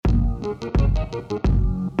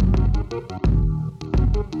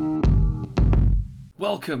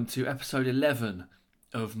Welcome to episode 11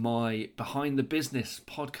 of my Behind the Business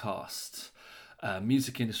podcast, a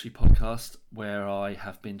music industry podcast where I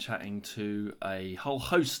have been chatting to a whole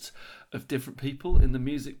host of different people in the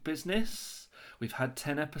music business. We've had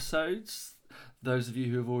 10 episodes. Those of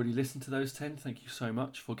you who have already listened to those 10, thank you so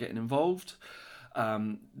much for getting involved.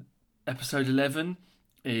 Episode 11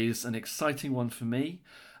 is an exciting one for me.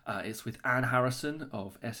 It's with Anne Harrison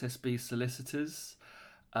of SSB Solicitors.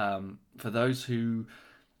 For those who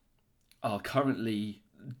are currently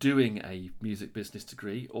doing a music business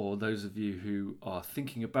degree, or those of you who are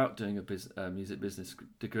thinking about doing a music business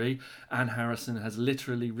degree, Anne Harrison has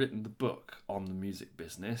literally written the book on the music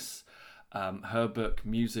business. Her book,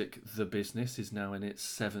 Music the Business, is now in its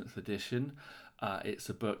 7th edition. It's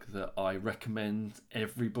a book that I recommend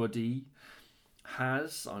everybody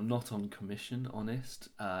has. I'm not on commission, honest,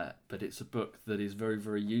 but it's a book that is very,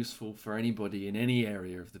 very useful for anybody in any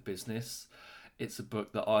area of the business. It's a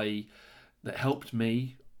book that helped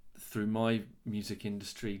me through my music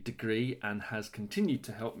industry degree and has continued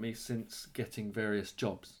to help me since getting various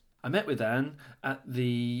jobs. I met with Anne at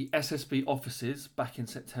the SSB offices back in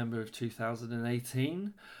September of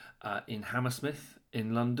 2018 in Hammersmith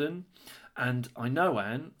in London, and I know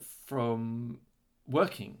Anne from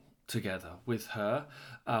working together with her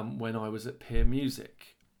when I was at Peer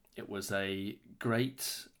Music. It was a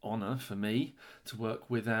great honour for me to work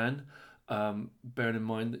with Anne, bearing in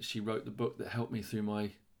mind that she wrote the book that helped me through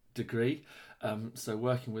my degree. So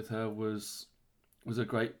working with her was a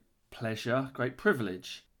great pleasure, great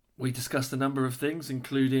privilege. We discussed a number of things,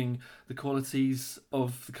 including the qualities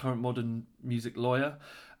of the current modern music lawyer,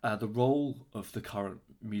 the role of the current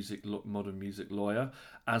modern music lawyer,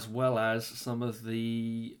 as well as some of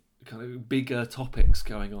the kind of bigger topics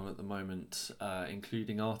going on at the moment,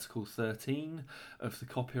 including Article 13 of the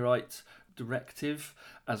Copyright Directive,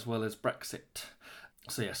 as well as Brexit.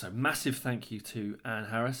 So massive thank you to Anne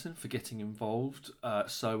Harrison for getting involved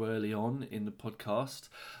so early on in the podcast.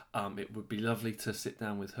 It would be lovely to sit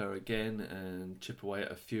down with her again and chip away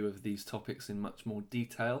at a few of these topics in much more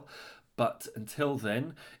detail. But until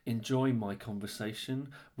then, enjoy my conversation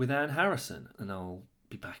with Anne Harrison, and I'll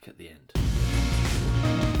be back at the end.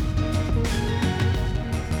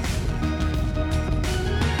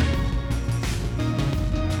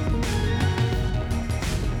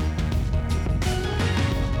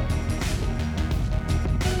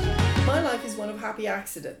 My life is one of happy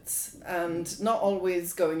accidents and not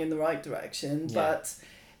always going in the right direction, but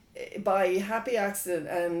by happy accident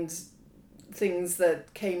and things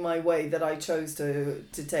that came my way that I chose to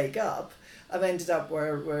take up, I've ended up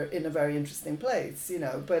where we're in a very interesting place, you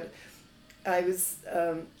know. But I was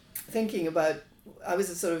thinking about, I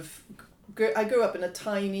grew up in a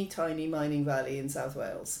tiny mining valley in South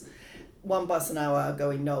Wales. 1 bus an hour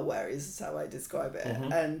going nowhere is how I describe it.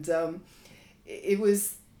 Mm-hmm. And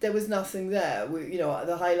there was nothing there.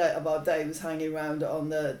 The highlight of our day was hanging around on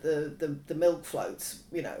the milk floats,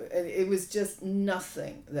 and it was just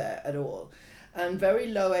nothing there at all. And very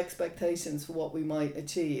low expectations for what we might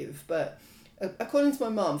achieve. But according to my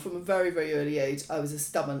mum, from a very, very early age, I was a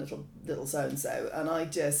stubborn little so-and-so, and I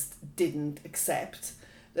just didn't accept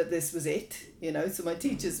that this was it, So my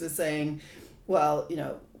teachers were saying, well,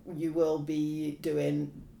 you will be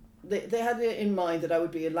doing... They had it in mind that I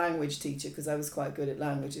would be a language teacher because I was quite good at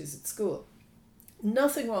languages at school.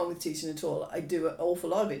 Nothing wrong with teaching at all. I do an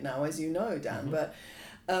awful lot of it now, as you know, Dan. Mm-hmm. But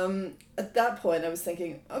at that point, I was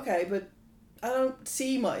thinking, okay, but I don't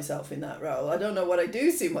see myself in that role. I don't know what I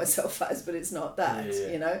do see myself as, but it's not that,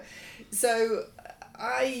 So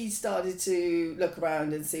I started to look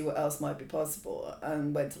around and see what else might be possible,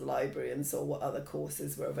 and went to the library and saw what other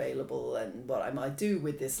courses were available and what I might do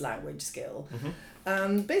with this language skill.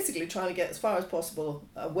 Mm-hmm. Basically trying to get as far as possible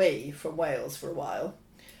away from Wales for a while.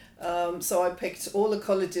 So I picked all the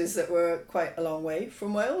colleges that were quite a long way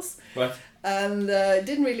from Wales. Right. And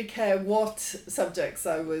didn't really care what subjects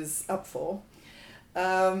I was up for.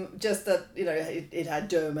 Just that, it had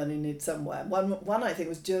German in it somewhere. One I think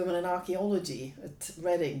was German and archaeology at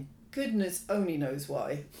Reading. Goodness only knows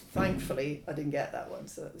why. Thankfully, I didn't get that one,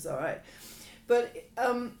 so it was all right. But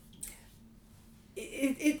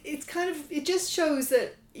it just shows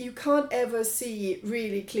that you can't ever see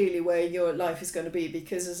really clearly where your life is going to be,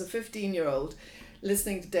 because as a 15-year-old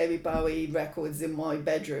listening to David Bowie records in my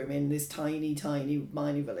bedroom in this tiny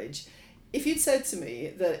mining village, if you'd said to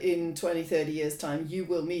me that in 20-30 years time you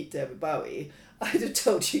will meet David Bowie, I'd have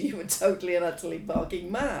told you were totally and utterly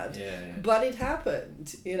barking mad. Yeah. But it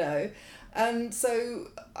happened, And so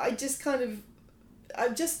I just kind of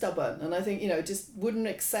I'm just stubborn, and I think, just wouldn't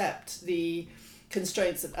accept the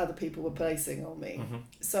constraints that other people were placing on me. Mm-hmm.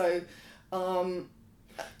 So,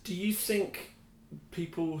 do you think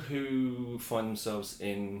people who find themselves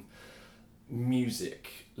in music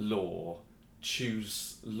law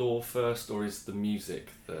choose law first, or is the music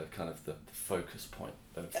the kind of the focus point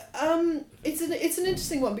of... it's an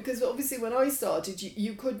interesting one, because obviously when I started,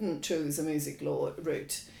 you couldn't choose a music law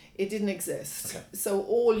route. It didn't exist. Okay. So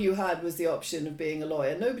all you had was the option of being a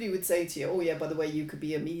lawyer. Nobody would say to you, oh yeah, by the way, you could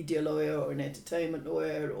be a media lawyer or an entertainment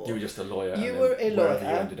lawyer, or You were just a lawyer. you were a lawyer, wherever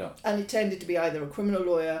you ended up. and it tended to be either a criminal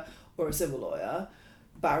lawyer or a civil lawyer,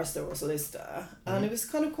 barrister or solicitor, and it was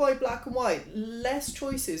kind of quite black and white. Less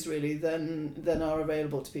choices really than are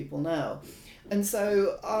available to people now. And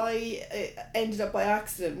so I ended up by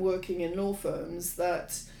accident working in law firms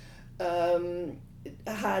that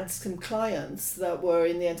had some clients that were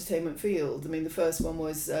in the entertainment field. I mean, the first one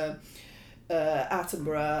was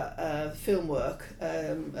Attenborough film work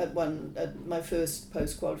at my first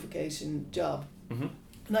post-qualification job. Mm-hmm.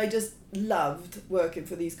 And I just loved working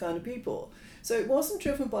for these kind of people. So it wasn't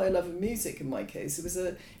driven by a love of music in my case.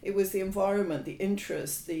 It was the environment, the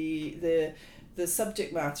interest, the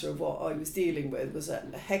subject matter of what I was dealing with was a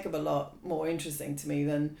heck of a lot more interesting to me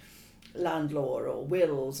than land law or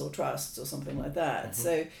wills or trusts or something like that. Mm-hmm.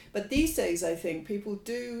 So, but these days I think people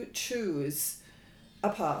do choose a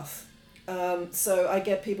path. So I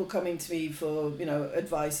get people coming to me for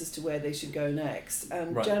advice as to where they should go next,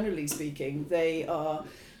 and Right. generally speaking, they are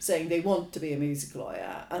saying they want to be a music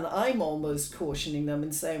lawyer, and I'm almost cautioning them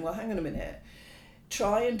and saying, well, hang on a minute,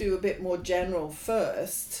 try and do a bit more general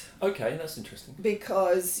first, Okay, that's interesting.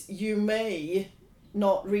 because you may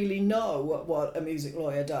not really know what a music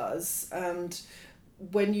lawyer does, and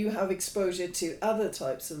when you have exposure to other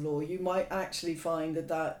types of law, you might actually find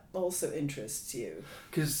that also interests you.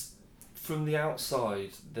 Because from the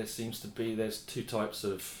outside, there's two types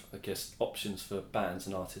of, I guess, options for bands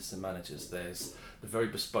and artists and managers. There's the very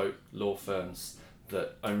bespoke law firms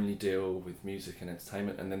that only deal with music and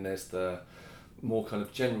entertainment, and then there's the more kind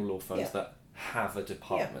of general law firms Yeah. that have a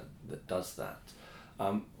department that does that.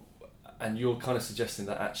 And you're kind of suggesting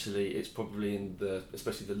that actually it's probably in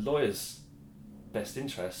especially the lawyers' best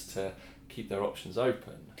interest to keep their options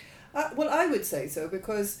open. Well, I would say so,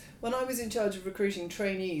 because when I was in charge of recruiting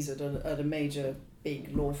trainees at a major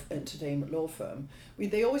big entertainment law firm,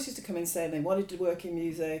 they always used to come in saying they wanted to work in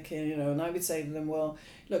music, and I would say to them, well,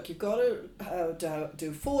 look, you've got to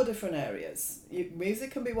do 4 different areas.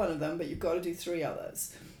 Music can be one of them, but you've got to do 3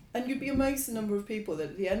 others. And you'd be amazed the number of people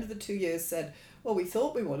that at the end of the 2 years said, well, we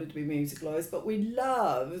thought we wanted to be music lawyers, but we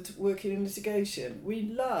loved working in litigation.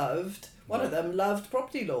 One of them loved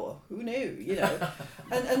property law. Who knew,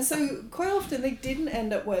 and so quite often they didn't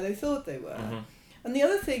end up where they thought they were. Mm-hmm. And the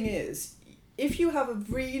other thing is, if you have a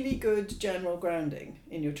really good general grounding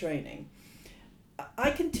in your training,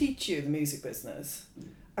 I can teach you the music business.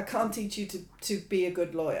 I can't teach you to be a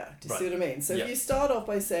good lawyer. Do you see what I mean? So Yeah. if you start off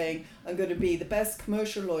by saying, I'm going to be the best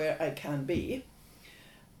commercial lawyer I can be,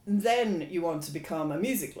 then you want to become a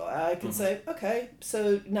music lawyer, I can say, okay,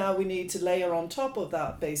 so now we need to layer on top of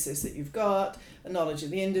that basis that you've got a knowledge of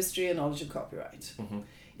the industry, a knowledge of copyright. Mm-hmm.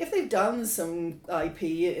 If they've done some IP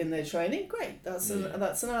in their training, great, that's an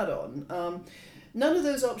add-on. None of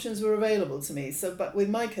those options were available to me. So, but with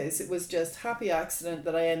my case, it was just happy accident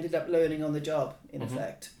that I ended up learning on the job, in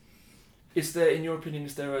effect. Is there, in your opinion,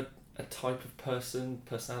 a type of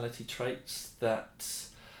personality traits that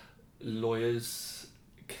lawyers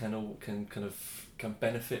can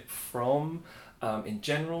benefit from in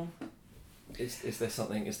general? Is there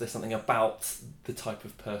something about the type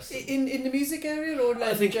of person in the music area, or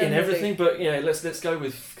I think generally? in everything, but let's go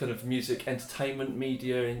with kind of music, entertainment,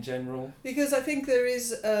 media in general. Because I think there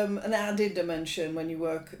is an added dimension when you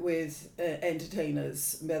work with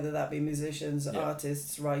entertainers, whether that be musicians,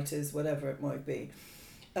 artists, writers, whatever it might be.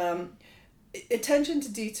 Attention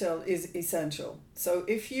to detail is essential. So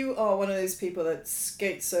if you are one of those people that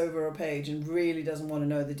skates over a page and really doesn't want to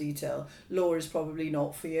know the detail, law is probably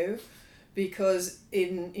not for you. Because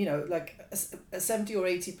in, like a 70 or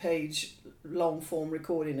 80 page long form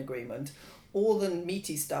recording agreement, all the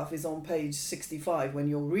meaty stuff is on page 65 when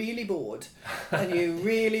you're really bored and you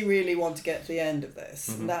really, really want to get to the end of this.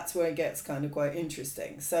 Mm-hmm. And that's where it gets kind of quite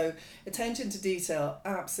interesting. So attention to detail,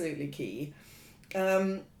 absolutely key.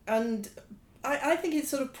 And I think it's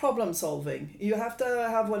sort of problem solving. You have to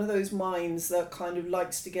have one of those minds that kind of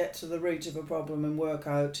likes to get to the root of a problem and work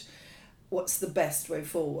out what's the best way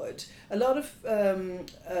forward. A lot of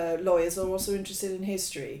lawyers are also interested in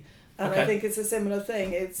history. And Okay. I think it's a similar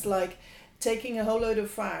thing. It's like taking a whole load of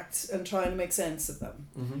facts and trying to make sense of them.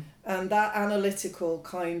 Mm-hmm. And that analytical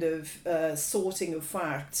kind of sorting of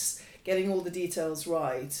facts, getting all the details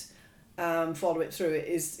right, follow it through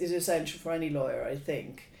is essential for any lawyer, I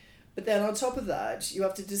think. But then on top of that, you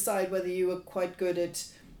have to decide whether you are quite good at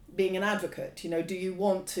being an advocate. You know, do you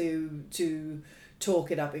want to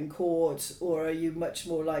talk it up in court, or are you much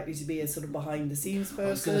more likely to be a sort of behind the scenes person? I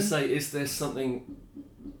was going to say, is there something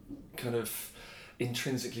kind of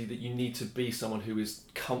intrinsically that you need to be someone who is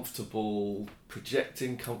comfortable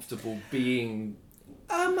projecting, comfortable being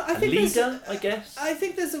I a think leader, I guess? I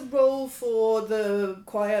think there's a role for the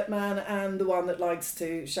quiet man and the one that likes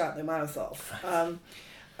to shout their mouth off.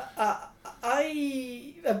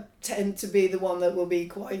 I tend to be the one that will be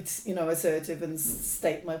quite, you know, assertive and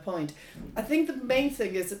state my point. I think the main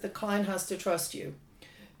thing is that the client has to trust you.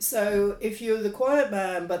 So if you're the quiet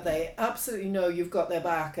man, but they absolutely know you've got their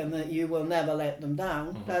back and that you will never let them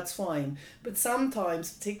down, Mm-hmm. that's fine. But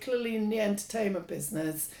sometimes, particularly in the entertainment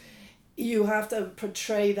business, you have to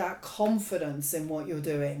portray that confidence in what you're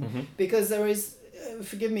doing. Mm-hmm. Because there is,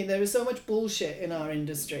 forgive me, there is so much bullshit in our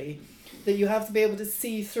industry that you have to be able to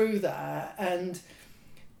see through that and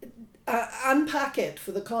unpack it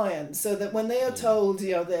for the client, so that when they are told,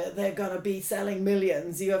 you know, they're going to be selling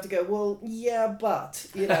millions, you have to go, well, yeah, but,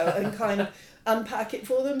 you know, and kind of unpack it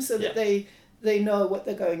for them so that they know what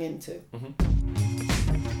they're going into. Mm-hmm.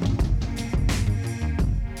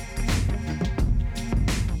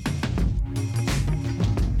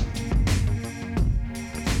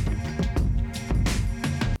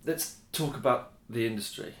 Let's talk about the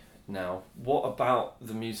industry now. What about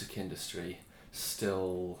the music industry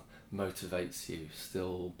still motivates you,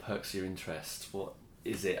 still perks your interest? What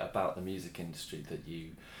is it about the music industry that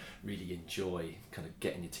you really enjoy kind of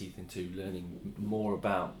getting your teeth into, learning more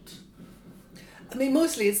about? I mean,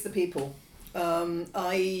 mostly it's the people.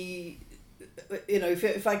 You know,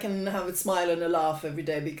 if I can have a smile and a laugh every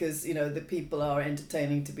day because, you know, the people are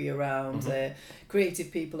entertaining to be around, Mm-hmm.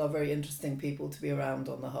 Creative people are very interesting people to be around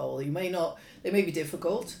on the whole. They may be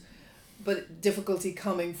difficult, but difficulty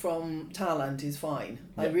coming from talent is fine.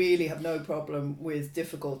 Yeah. I really have no problem with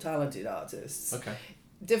difficult, talented artists. Okay.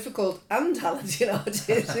 Difficult and talented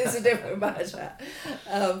artists is a different matter.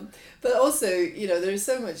 But also, you know, there's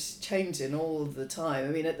so much changing all the time. I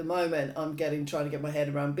mean, at the moment, I'm trying to get my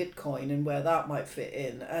head around Bitcoin and where that might fit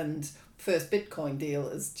in. And first Bitcoin deal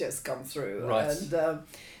has just come through. Right. And,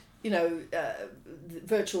 you know,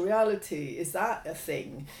 virtual reality, is that a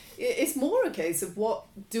thing? It's more a case of what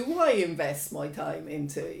do I invest my time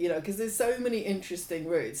into, you know, because there's so many interesting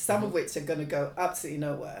routes, some of which are going to go absolutely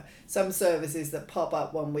nowhere. Some services that pop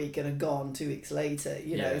up one week and are gone 2 weeks later,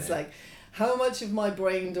 you know, it's like, how much of my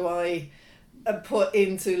brain do I put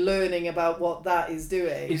into learning about what that is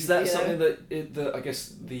doing? Is that you know? something that I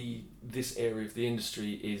guess this area of the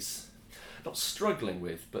industry is not struggling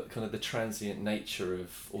with, but kind of the transient nature of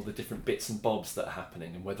all the different bits and bobs that are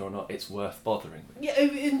happening and whether or not it's worth bothering with? Yeah,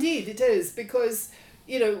 indeed it is, because,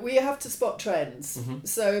 you know, we have to spot trends. Mm-hmm.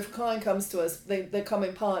 So if a client comes to us, they're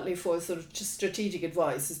coming partly for sort of just strategic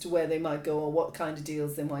advice as to where they might go or what kind of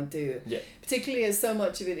deals they might do. Yeah. Particularly as so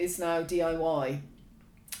much of it is now DIY.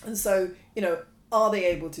 And so, you know, are they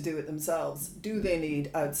able to do it themselves? Do they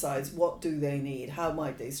need outsides? What do they need? How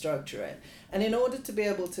might they structure it? And in order to be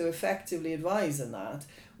able to effectively advise in that,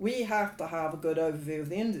 we have to have a good overview of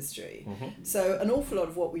the industry. Mm-hmm. So an awful lot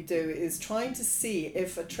of what we do is trying to see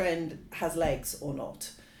if a trend has legs or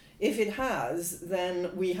not. If it has,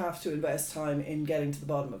 then we have to invest time in getting to the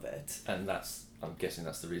bottom of it. And I'm guessing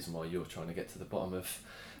that's the reason why you're trying to get to the bottom of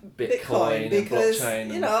Bitcoin because,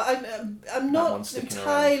 and blockchain. you know, I'm not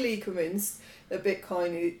entirely convinced that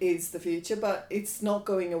Bitcoin is the future, but it's not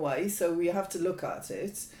going away, so we have to look at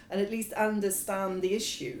it and at least understand the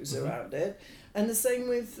issues around it. And the same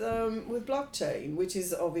with blockchain, which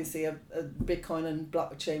is obviously a Bitcoin and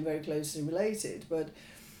blockchain very closely related, but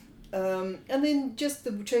and then just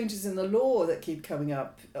the changes in the law that keep coming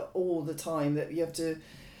up all the time that you have to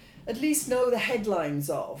at least know the headlines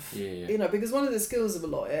of. Yeah. You know, because one of the skills of a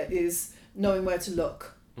lawyer is knowing where to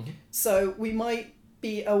look. Mm-hmm. So we might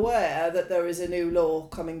be aware that there is a new law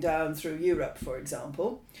coming down through Europe, for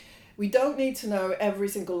example. We don't need to know every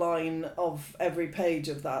single line of every page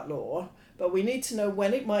of that law, but we need to know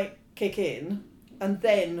when it might kick in, and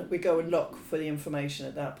then we go and look for the information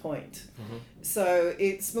at that point. Mm-hmm. So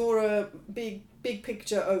it's more a big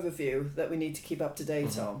picture overview that we need to keep up to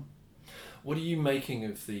date on. What are you making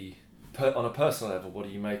of on a personal level, what are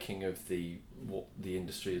you making of what the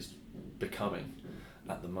industry is becoming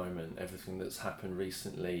at the moment? Everything that's happened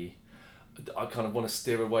recently, I kind of want to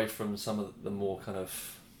steer away from some of the more kind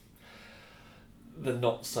of the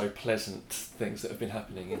not so pleasant things that have been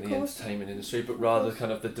happening in Of the course. entertainment industry, but rather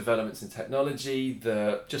kind of the developments in technology,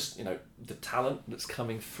 the just the talent that's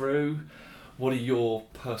coming through. What are your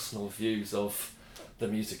personal views of the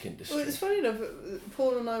music industry? Well, it's funny enough,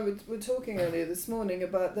 Paul and I were talking earlier this morning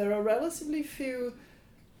about there are relatively few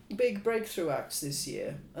big breakthrough acts this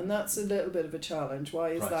year, and that's a little bit of a challenge. Why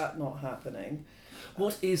is Right. that not happening?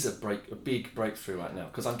 What is a big breakthrough act now?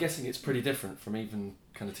 Because I'm guessing it's pretty different from even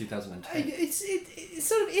kind of 2010. It's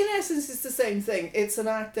sort of, in essence, it's the same thing. It's an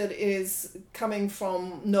act that is coming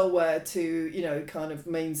from nowhere to, kind of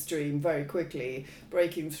mainstream very quickly,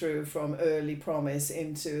 breaking through from early promise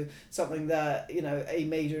into something that, a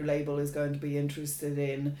major label is going to be interested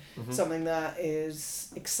in, something that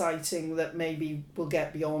is exciting, that maybe will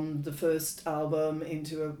get beyond the first album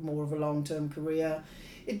into a more of a long-term career.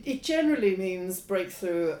 It generally means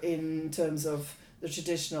breakthrough in terms of the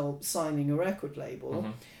traditional signing a record label.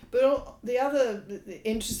 But the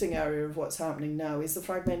interesting area of what's happening now is the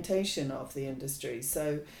fragmentation of the industry.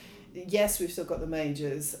 So yes, we've still got the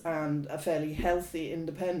majors and a fairly healthy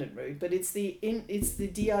independent route, but it's the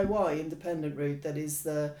DIY independent route that is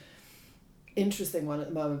the interesting one at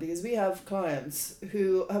the moment, because we have clients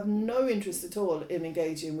who have no interest at all in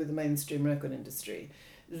engaging with the mainstream record industry.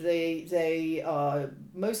 They are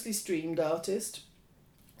mostly streamed artists.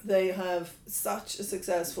 They have such a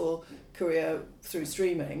successful career through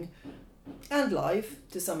streaming and live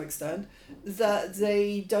to some extent that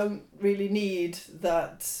they don't really need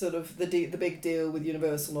that sort of the big deal with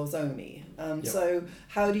Universal or Sony. So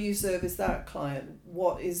how do you service that client?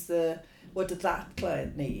 What does that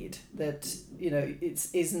client need that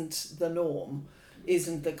isn't the norm?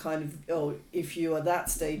 Isn't the kind of, if you are at that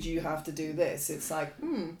stage you have to do this. It's like,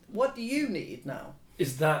 what do you need now?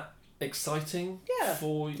 Is that exciting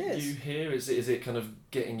for it is. you here? Is it kind of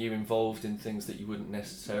getting you involved in things that you wouldn't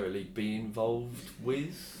necessarily be involved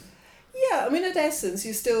with? Yeah, I mean, at essence,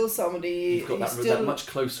 you're still somebody... You've got that much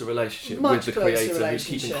closer relationship with the creator who's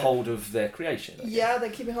keeping hold of their creation. Yeah,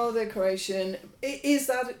 they're keeping hold of their creation. Is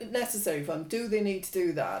that necessary for them? Do they need to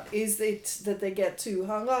do that? Is it that they get too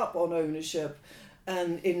hung up on ownership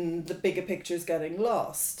and in the bigger picture is getting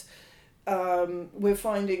lost? We're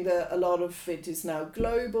finding that a lot of it is now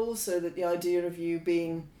global, so that the idea of you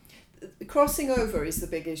being... Crossing over is the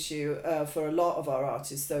big issue for a lot of our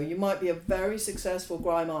artists, though. You might be a very successful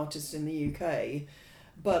grime artist in the UK,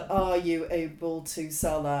 but are you able to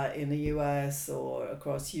sell that in the US or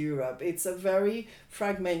across Europe? It's a very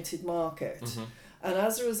fragmented market. And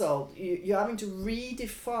as a result, you're having to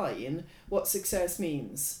redefine what success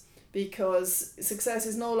means. Because success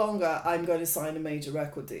is no longer, I'm going to sign a major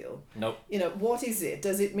record deal. Nope. What is it?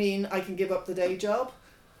 Does it mean I can give up the day job?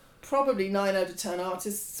 Probably 9 out of 10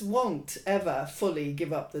 artists won't ever fully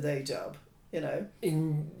give up the day job,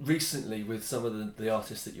 In recently, with some of the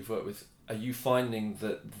artists that you've worked with, are you finding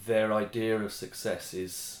that their idea of success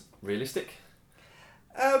is realistic?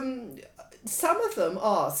 Some of them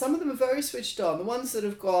are. Some of them are very switched on. The ones that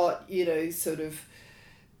have got, sort of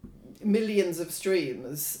millions of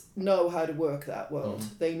streams know how to work that world.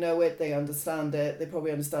 They know it, they understand it, they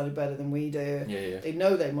probably understand it better than we do. They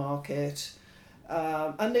know their market,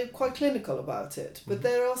 and they're quite clinical about it. But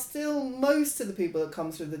there are still, most of the people that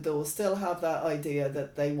come through the door still have that idea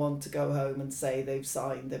that they want to go home and say they've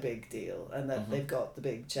signed the big deal and that they've got the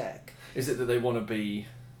big check. Is it that they want to be,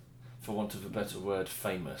 for want of a better word,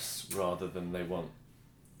 famous, rather than they want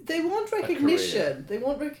recognition? They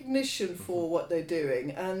want recognition for what they're doing,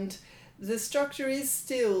 and the structure is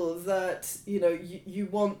still that you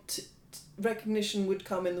want recognition would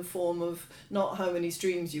come in the form of not how many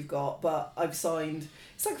streams you've got, but I've signed.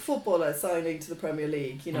 It's like a footballer signing to the Premier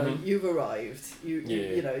League. You've arrived.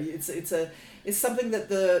 It's something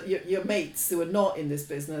that your mates who are not in this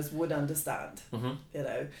business would understand. And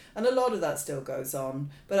a lot of that still goes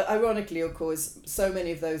on. But ironically, of course, so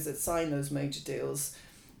many of those that sign those major deals,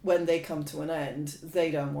 when they come to an end, they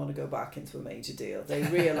don't want to go back into a major deal. They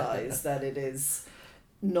realise that it is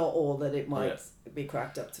not all that it might be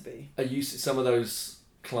cracked up to be. Are you some of those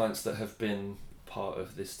clients that have been part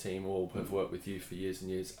of this team or have worked with you for years and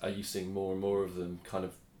years? Are you seeing more and more of them kind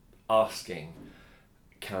of asking,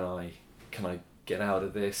 "Can I get out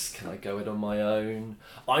of this? Can I go it on my own?"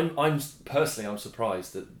 I'm personally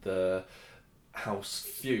surprised that how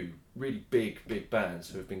few really big bands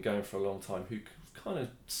who have been going for a long time, who kind of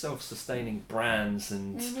self-sustaining brands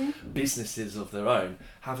and businesses of their own,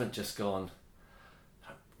 haven't just gone, I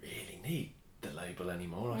don't really need the label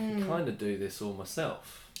anymore, I can kind of do this all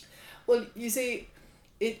myself. Well, you see,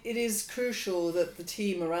 it is crucial that the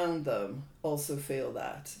team around them also feel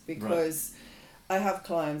that, because I have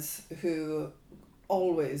clients who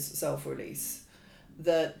always self-release,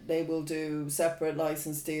 that they will do separate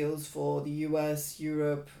license deals for the US,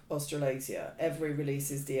 Europe, Australasia. Every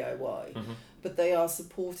release is DIY. But they are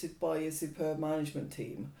supported by a superb management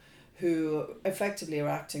team who effectively are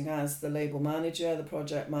acting as the label manager, the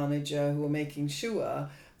project manager, who are making sure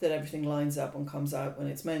that everything lines up and comes out when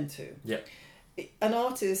it's meant to. Yeah. An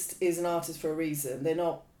artist is an artist for a reason. They're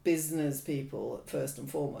not business people first and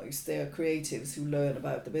foremost. They are creatives who learn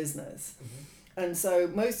about the business. And so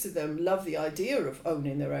most of them love the idea of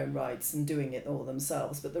owning their own rights and doing it all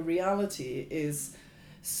themselves. But the reality is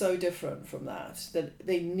so different from that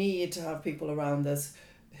they need to have people around us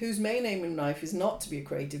whose main aim in life is not to be a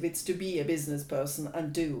creative, it's to be a business person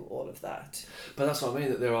and do all of that. But that's what I mean,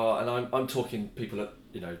 that there are, and I'm talking people at,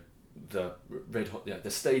 the red hot,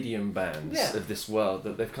 the stadium bands of this world,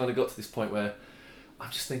 that they've kind of got to this point where I'm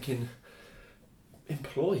just thinking,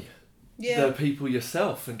 employ the people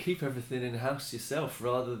yourself and keep everything in house yourself,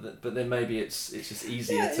 rather than. But then maybe it's just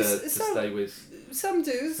easier to stay with. Some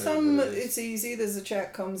do. Some it's easy. There's a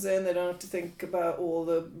check comes in. They don't have to think about all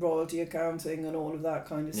the royalty accounting and all of that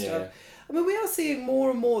kind of stuff. I mean, we are seeing more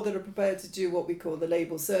and more that are prepared to do what we call the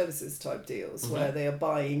label services type deals, where they are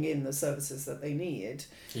buying in the services that they need.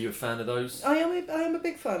 Are you a fan of those? I am a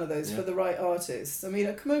big fan of those for the right artists. I mean,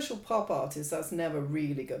 a commercial pop artist, that's never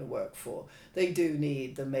really going to work for. They do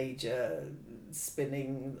need the major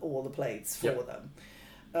spinning all the plates for them.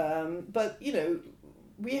 But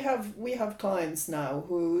we have clients now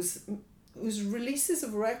whose releases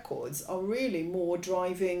of records are really more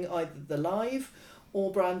driving either the live or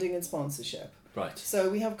branding and sponsorship. Right. So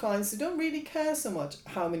we have clients who don't really care so much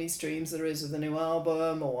how many streams there is of the new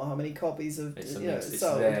album or how many copies of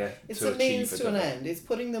sold. It's a means to an end. It's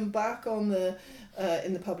putting them back on the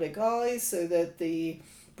in the public eye so that the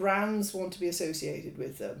brands want to be associated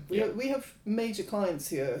with them. We have major clients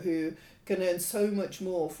here who can earn so much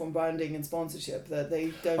more from branding and sponsorship that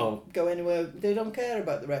they don't go anywhere. They don't care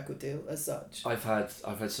about the record deal as such. I've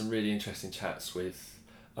had some really interesting chats with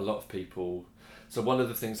a lot of people. So one of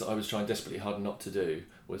the things that I was trying desperately hard not to do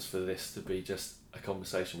was for this to be just a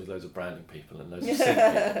conversation with loads of branding people and loads of sync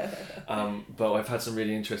people. But I've had some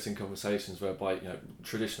really interesting conversations whereby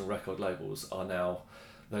traditional record labels are now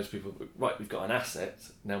those people. Right, we've got an asset.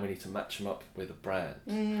 Now we need to match them up with a brand,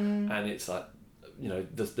 and it's like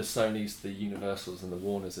the Sonys, the Universals, and the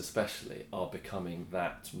Warners especially are becoming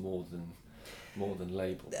that more than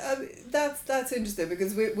labels. That's interesting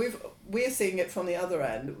because we're seeing it from the other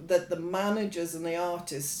end, that the managers and the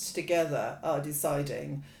artists together are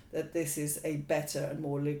deciding that this is a better and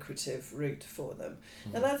more lucrative route for them.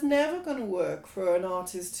 Now that's never going to work for an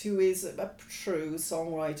artist who is a true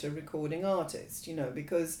songwriter recording artist,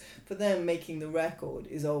 because for them making the record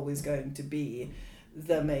is always going to be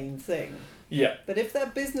the main thing. Yeah. But if their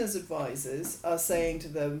business advisors are saying to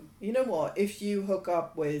them, you know what, if you hook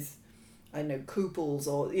up with Kooples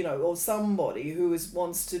or somebody who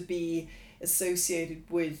wants to be associated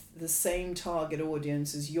with the same target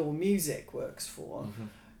audience as your music works for,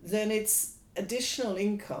 then it's additional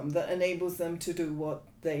income that enables them to do what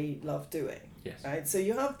they love doing. Yes. Right? So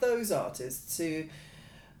you have those artists who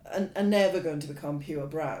are never going to become pure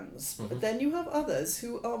brands. But then you have others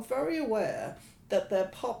who are very aware that their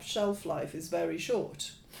pop shelf life is very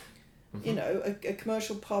short. A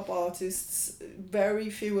commercial pop artists, very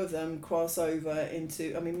few of them cross over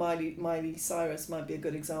into. I mean, Miley Cyrus might be a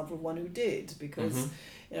good example of one who did, because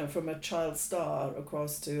from a child star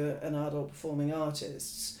across to an adult performing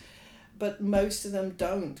artist. But most of them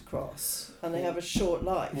don't cross, and they have a short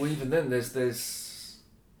life. Well, even then, there's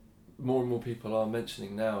more and more people are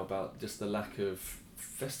mentioning now about just the lack of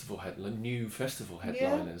new festival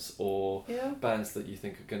headliners or bands that you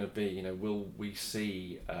think are going to be, will we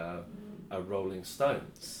see a Rolling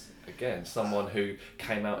Stones again, someone who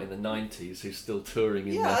came out in the 90s who's still touring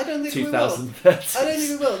in the 2030s? I don't think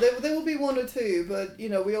we will. There will be one or two, but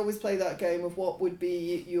we always play that game of what would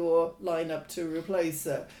be your lineup to replace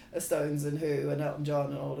a Stones and Who and Elton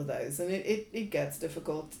John and all of those, and it gets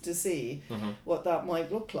difficult to see what that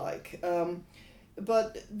might look like.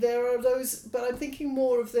 But there are those, but I'm thinking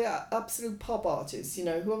more of the absolute pop artists, who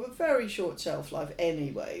have a very short shelf life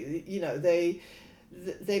anyway.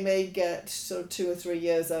 They may get sort of 2 or 3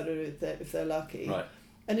 years out of it if they're lucky. Right.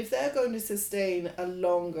 And if they're going to sustain a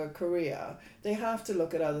longer career, they have to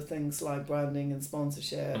look at other things like branding and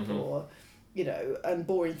sponsorship or, and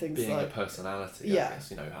boring things being like... a personality, I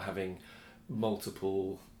guess, having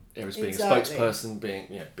multiple... being a spokesperson, being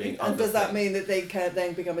and does that mean that they can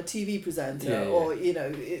then become a TV presenter or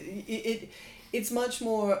it's much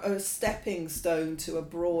more a stepping stone to a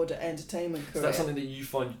broader entertainment career. Is that something that you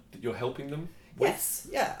find that you're helping them with? Yes,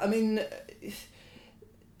 yeah. I mean,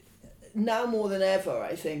 now more than ever,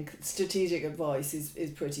 I think strategic advice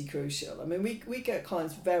is pretty crucial. I mean, we get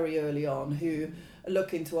clients very early on who are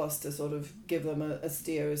looking to us to sort of give them a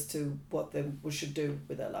steer as to what they should do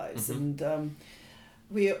with their lives. Mm-hmm. And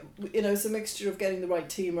we it's a mixture of getting the right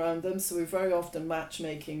team around them. So we're very often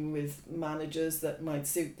matchmaking with managers that might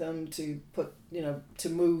suit them to to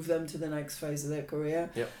move them to the next phase of their career.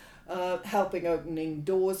 Yep. Helping opening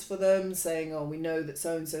doors for them, saying, oh, we know that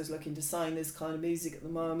so-and-so's looking to sign this kind of music at the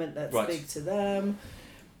moment, let's speak to them.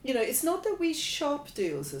 It's not that we shop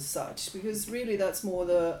deals as such, because really that's more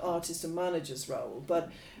the artist and manager's role,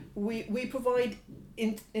 but we provide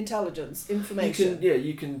intelligence, information.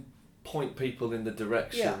 You can point people in the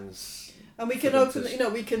directions. Yeah. And we can open,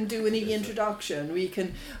 we can do an e-introduction,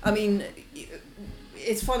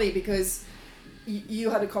 it's funny because you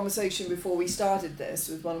had a conversation before we started this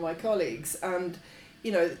with one of my colleagues, and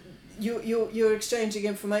you're exchanging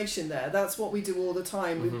information there. That's what we do all the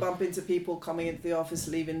time. Mm-hmm. We bump into people coming into the office,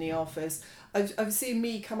 leaving the office. I've seen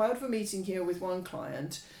me come out of a meeting here with one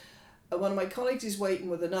client. One of my colleagues is waiting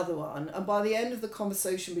with another one, and by the end of the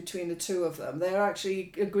conversation between the two of them, they're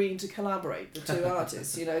actually agreeing to collaborate, the two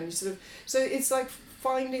artists. And so it's like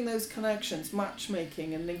finding those connections,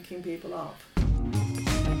 matchmaking, and linking people up.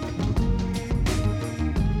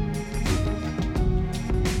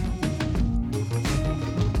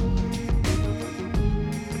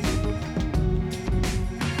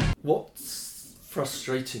 What's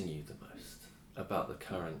frustrating you the most about the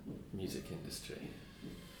current music industry?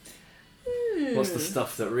 What's the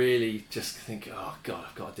stuff that really just think, oh God,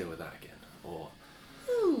 I've got to deal with that again? Or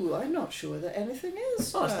I'm not sure that anything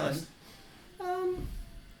is. Oh, that's nice.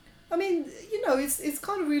 It's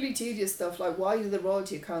kind of really tedious stuff, like why do the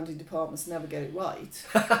royalty accounting departments never get it right?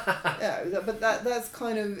 But that's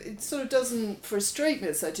kind of, it sort of doesn't frustrate me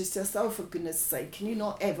as such. It's just, oh, for goodness sake, can you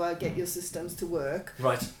not ever get your systems to work?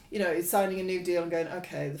 Right. It's signing a new deal and going,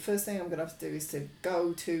 okay, the first thing I'm going to have to do is to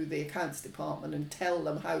go to the accounts department and tell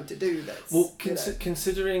them how to do this. Well,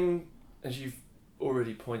 considering, as you've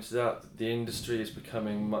already pointed out, that the industry is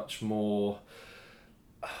becoming much more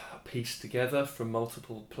pieced together from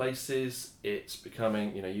multiple places. It's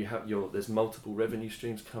becoming, there's multiple revenue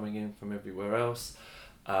streams coming in from everywhere else.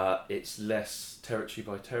 It's less territory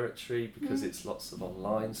by territory because it's lots of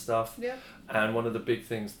online stuff. Yeah. And one of the big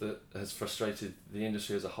things that has frustrated the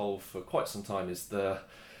industry as a whole for quite some time is the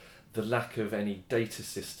lack of any data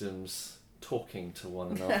systems talking to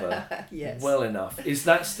one another yes. well enough. Is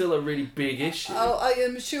that still a really big issue? Oh, I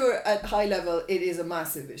am sure at high level it is a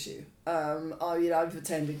massive issue. I've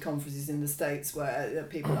attended conferences in the States where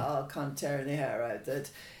people are kind of tearing their hair out that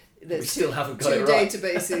there's two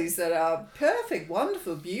databases that are perfect,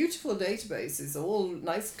 wonderful, beautiful databases, all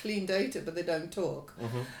nice clean data, but they don't talk.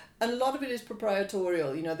 Mm-hmm. And a lot of it is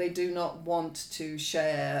proprietorial. They do not want to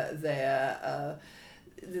share their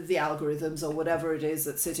the algorithms or whatever it is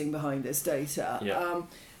that's sitting behind this data. Yeah.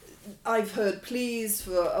 I've heard pleas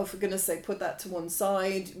for goodness sake, put that to one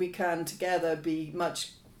side. We can together be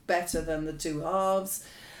much better than the two halves.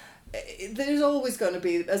 There's always going to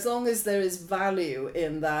be, as long as there is value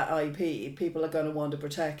in that IP, people are going to want to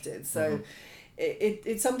protect it. So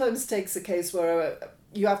it sometimes takes a case where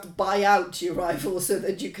you have to buy out your rival so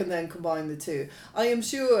that you can then combine the two. I am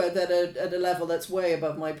sure that at a level that's way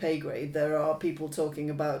above my pay grade, there are people talking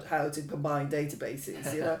about how to combine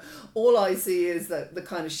databases. All I see is that the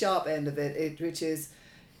kind of sharp end of it, which is,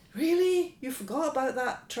 really? You forgot about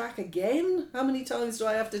that track again? How many times do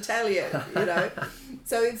I have to tell you?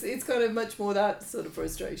 So it's kind of much more that sort of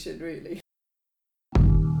frustration, really.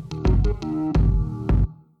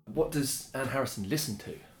 What does Anne Harrison listen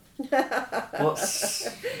to?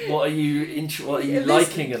 What are you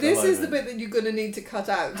liking at the moment? This is the bit that you're going to need to cut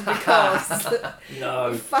out, because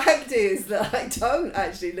no. The fact is that I don't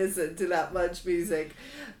actually listen to that much music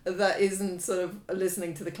that isn't sort of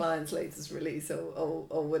listening to the client's latest release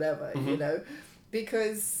or whatever,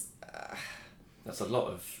 because that's a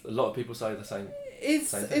lot of people say the same.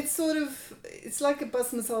 It's sort of, it's like a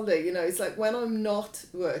busman's holiday, it's like when I'm not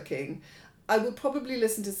working, I will probably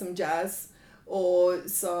listen to some jazz or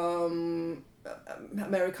some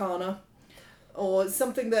Americana or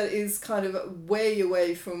something that is kind of way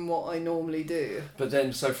away from what I normally do. But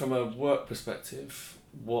then, so from a work perspective,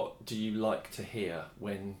 what do you like to hear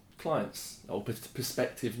when clients or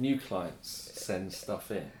prospective new clients send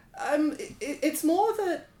stuff in? It's more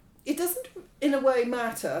that it doesn't in a way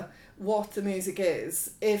matter what the music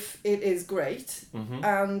is if it is great,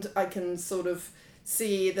 and I can sort of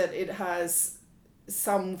see that it has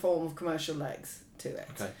some form of commercial legs to it.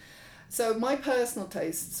 Okay. So my personal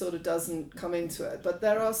taste sort of doesn't come into it, but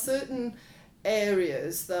there are certain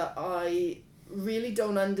areas that I really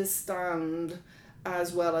don't understand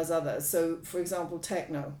as well as others. So, for example,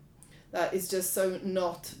 techno. That is just so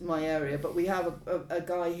not my area, but we have a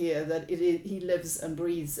guy here that he lives and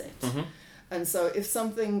breathes it. Mm-hmm. And so if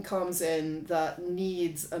something comes in that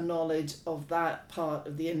needs a knowledge of that part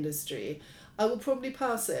of the industry, I will probably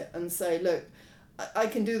pass it and say, look, I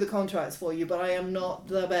can do the contracts for you, but I am not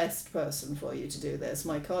the best person for you to do this.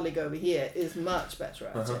 My colleague over here is much better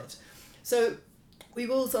at it. So we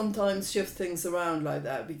will sometimes shift things around like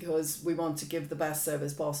that because we want to give the best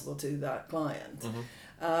service possible to that client. Mm-hmm.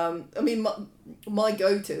 I mean, my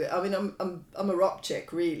go-to. I mean, I'm a rock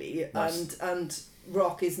chick, really, Nice. and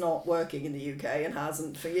rock is not working in the UK and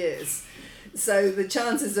hasn't for years. So the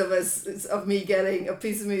chances of me getting a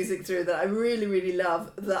piece of music through that I really, really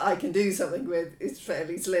love that I can do something with is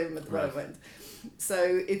fairly slim at the moment.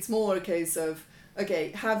 So it's more a case of,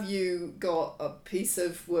 okay, have you got a piece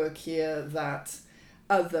of work here that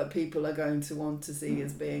other people are going to want to see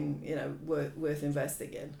as being, worth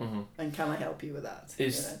investing in, and can I help you with that?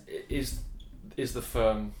 Is the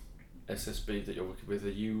firm SSB that you're working with? Are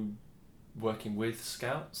you working with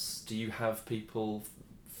scouts? Do you have people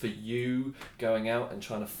for you going out and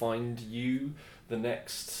trying to find you the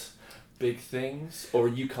next big things, or are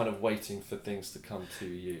you kind of waiting for things to come to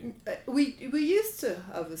you? We used to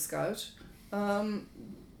have a scout.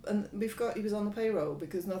 And he was on the payroll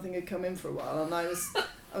because nothing had come in for a while, and I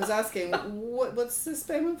was asking, what's this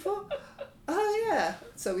payment for? Oh yeah,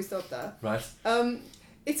 so we stopped that. Right.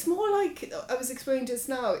 It's more like I was explaining just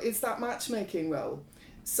now. It's that matchmaking role.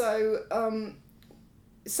 So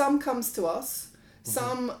some comes to us.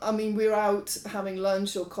 Some, I mean, we're out having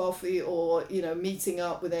lunch or coffee, or meeting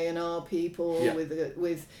up with A&R people,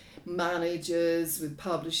 with managers, with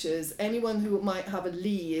publishers, anyone who might have a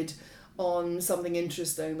lead on something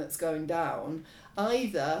interesting that's going down,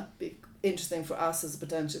 either be interesting for us as a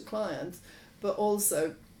potential client, but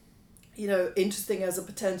also, interesting as a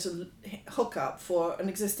potential hookup for an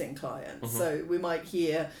existing client. So we might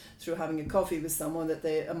hear through having a coffee with someone that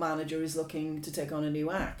a manager is looking to take on a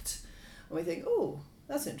new act. And we think, oh,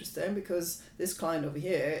 that's interesting because this client over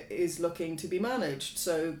here is looking to be managed.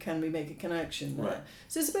 So can we make a connection there? Right.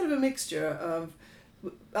 So it's a bit of a mixture of,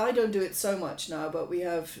 I don't do it so much now, but we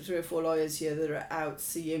have 3 or 4 lawyers here that are out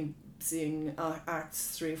seeing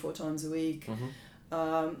acts 3 or 4 times a week.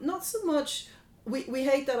 Not so much. We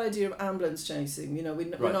hate that idea of ambulance chasing.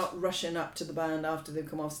 We're not rushing up to the band after they've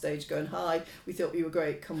come off stage going, hi, we thought you were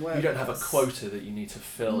great, come work. You don't have a quota that you need to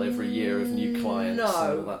fill every year of new clients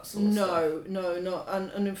and all that sort of stuff. No.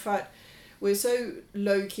 And in fact, we're so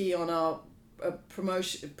low key on our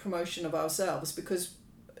promotion of ourselves because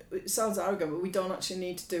it sounds arrogant, but we don't actually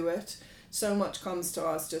need to do it. So much comes to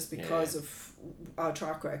us just because of our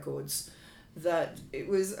track records, that it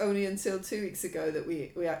was only until 2 weeks ago that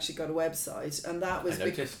we actually got a website, and that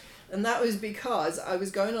was because I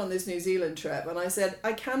was going on this New Zealand trip, and I said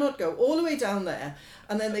I cannot go all the way down there,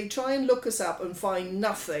 and then they try and look us up and find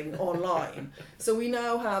nothing online. So we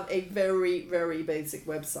now have a very, very basic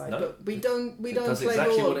website, but we don't It does does play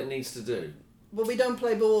exactly ball. what it needs to do. But we don't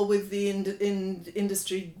play ball with the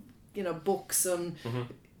industry, books, and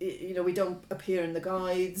we don't appear in the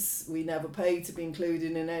guides. We never pay to be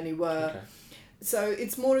included in anywhere. Okay. So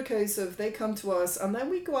it's more a case of they come to us, and then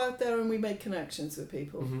we go out there and we make connections with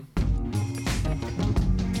people.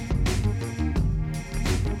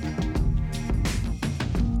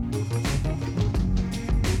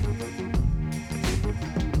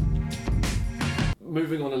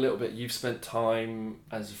 Moving on a little bit, you've spent time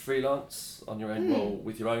as a freelance on your own role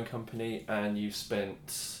with your own company, and you've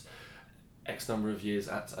spent X number of years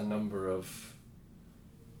at a number of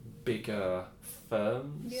bigger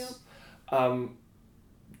firms. Yeah.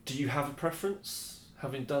 Do you have a preference,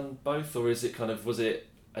 having done both, or is it was it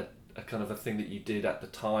a kind of a thing that you did at the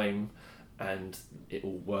time and it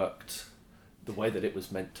all worked the way that it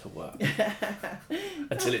was meant to work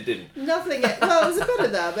until it didn't? Nothing. Well, it was a bit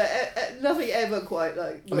of that, but nothing ever quite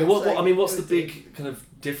like. What's the big kind of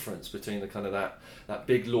difference between the kind of that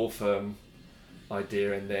big law firm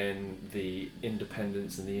idea and then the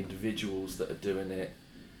independents and the individuals that are doing it?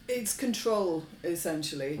 It's control,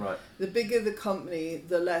 essentially. Right. The bigger the company,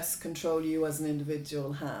 the less control you as an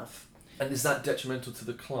individual have. And is that detrimental to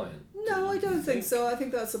the client? No, I don't think so. I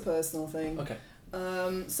think that's a personal thing. Okay.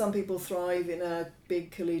 Some people thrive in a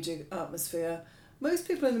big collegiate atmosphere. Most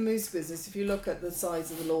people in the music business, if you look at the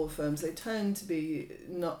size of the law firms, they tend to be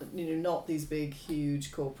not these big,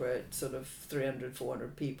 huge corporate sort of 300,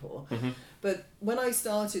 400 people. But when I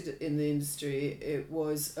started in the industry, it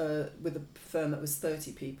was with a firm that was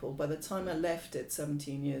 30 people. By the time I left it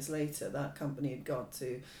 17 years later, that company had got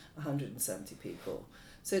to 170 people.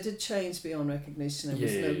 So it had changed beyond recognition and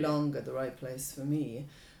was Yeah, no yeah, yeah. longer the right place for me.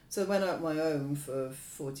 So I went out my own for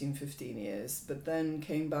 14, 15 years, but then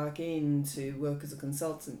came back in to work as a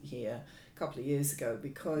consultant here a couple of years ago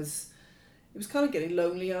because it was kind of getting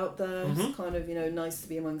lonely out there. It was kind of, nice to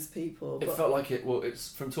be amongst people. It felt like it. Well,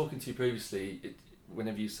 it's from talking to you previously.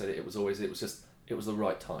 Whenever you said it, it was the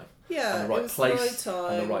right time. Yeah, and the right it was place, the right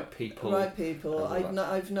time, and the right people. Right people. and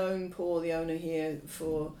all I've known Paul, the owner here,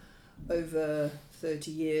 for over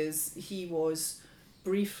 30 years. He was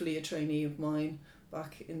briefly a trainee of mine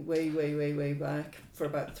back in way back for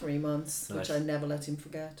about 3 months, Nice. which I never let him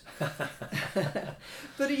forget.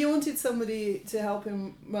 But he wanted somebody to help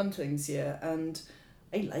him run things here, and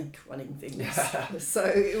I like running things. So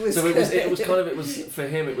it was. So it was for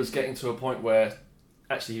him. It was getting to a point where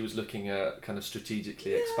actually he was looking at kind of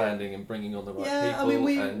strategically expanding and bringing on the right people. I mean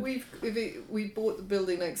we bought the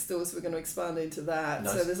building next door, so we're going to expand into that.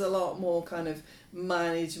 Nice. So there's a lot more kind of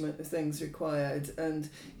management of things required, and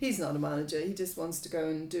he's not a manager. He just wants to go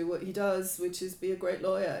and do what he does, which is be a great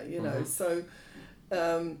lawyer. So.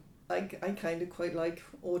 I kind of quite like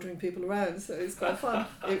ordering people around, so it's quite fun.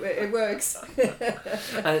 It works.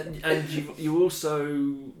 and you also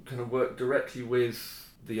kind of work directly with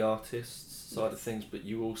the artists side of things, but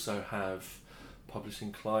you also have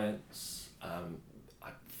publishing clients.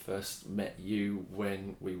 I first met you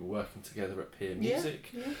when we were working together at Peer Music.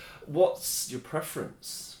 Yeah. What's your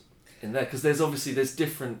preference in there? Because there's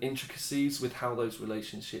different intricacies with how those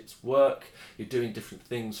relationships work. You're doing different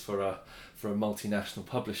things for a multinational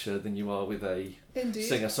publisher than you are with a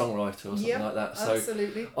singer-songwriter or something like that. So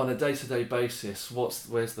absolutely. on a day-to-day basis,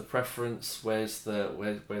 where's the preference? Where's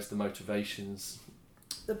the motivations?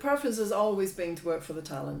 The preference has always been to work for the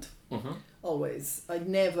talent. Mm-hmm. Always. I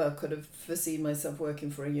never could have foreseen myself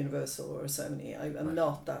working for a Universal or a Sony. I'm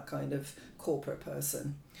not that kind of corporate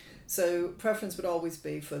person. So preference would always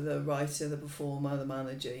be for the writer, the performer, the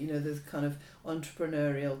manager, the kind of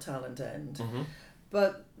entrepreneurial talent end. Mm-hmm.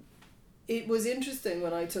 But it was interesting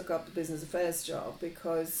when I took up the business affairs job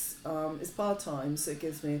because it's part-time, so it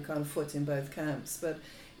gives me a kind of foot in both camps. But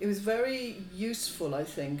it was very useful, I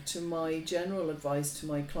think, to my general advice to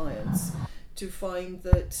my clients to find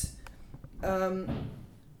that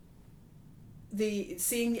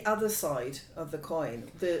seeing the other side of the coin,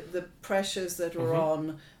 the pressures that are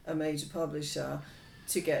on a major publisher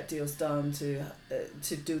to get deals done, to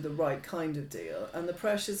do the right kind of deal, and the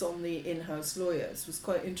pressures on the in-house lawyers was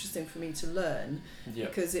quite interesting for me to learn,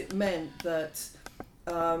 because it meant that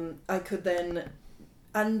I could then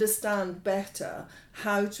understand better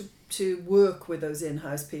how to work with those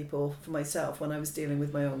in-house people for myself when I was dealing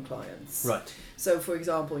with my own clients. Right. So, for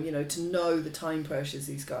example, to know the time pressures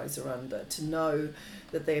these guys are under, to know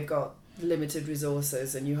that they've got limited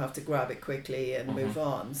resources and you have to grab it quickly and move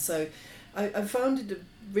on. So I found it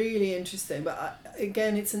really interesting, but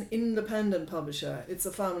again, it's an independent publisher. It's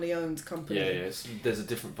a family-owned company. There's a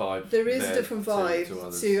different vibe. There is a different vibe to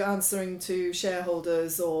to answering to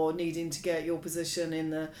shareholders or needing to get your position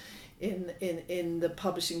in the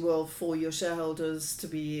publishing world for your shareholders to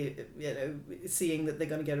be, seeing that they're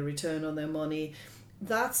going to get a return on their money.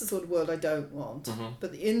 That's the sort of world I don't want.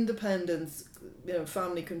 But the independent,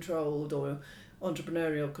 family-controlled or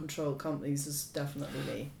entrepreneurial-controlled companies is definitely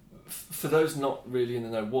me. For those not really in the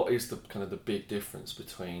know, what is the kind of the big difference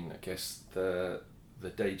between, I guess, the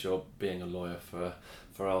day job being a lawyer for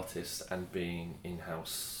artists and being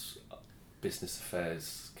in-house business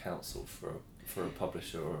affairs counsel for a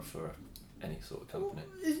publisher or for any sort of company?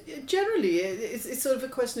 Generally, it's sort of a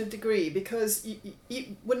question of degree, because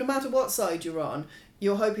well, no matter what side you're on,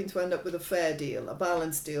 you're hoping to end up with a fair deal, a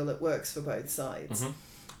balanced deal that works for both sides.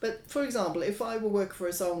 But for example, if I were working for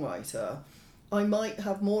a songwriter, I might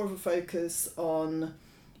have more of a focus on,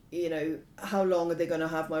 how long are they going to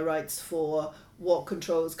have my rights for, what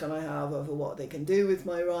controls can I have over what they can do with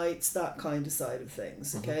my rights, that kind of side of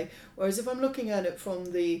things, okay? Whereas if I'm looking at it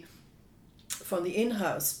from the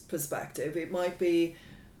in-house perspective, it might be,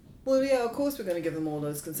 well, yeah, of course we're going to give them all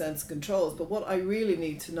those consents and controls, but what I really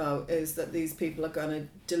need to know is that these people are going to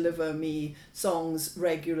deliver me songs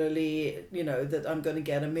regularly, that I'm going to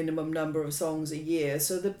get a minimum number of songs a year.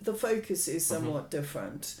 So the focus is somewhat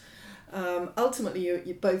different. Ultimately,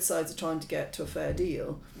 you both sides are trying to get to a fair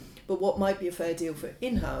deal, but what might be a fair deal for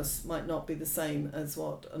in-house might not be the same as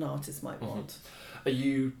what an artist might want.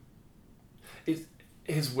 Here's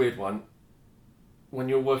a weird one. When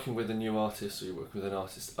you're working with a new artist or you're working with an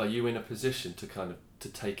artist, are you in a position to kind of to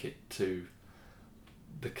take it to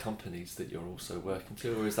the companies that you're also working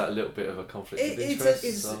to, or is that a little bit of a conflict of interest?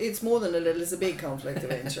 It's more than a little. It's a big conflict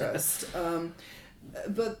of interest.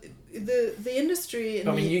 But the industry...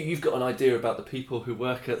 I mean, you've got an idea about the people who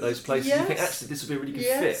work at those places. Yes. You think, actually, this would be a really good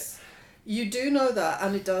Yes. fit. You do know that,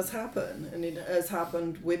 and it does happen, and it has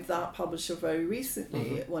happened with that publisher very recently.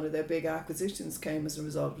 Mm-hmm. One of their big acquisitions came as a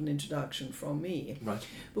result of an introduction from me. Right.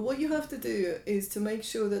 But what you have to do is to make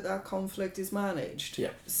sure that that conflict is managed.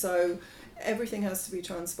 Yeah. So everything has to be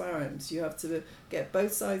transparent. You have to get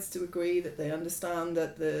both sides to agree that they understand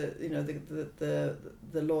that the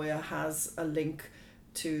lawyer has a link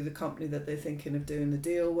to the company that they're thinking of doing the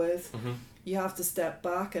deal with. Mm-hmm. You have to step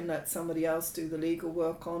back and let somebody else do the legal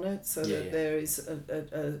work on it, so that there is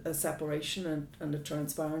a separation and a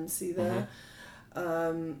transparency there.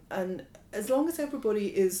 And as long as everybody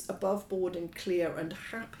is above board and clear and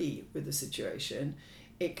happy with the situation,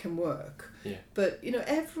 it can work. Yeah. But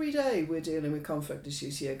every day we're dealing with conflict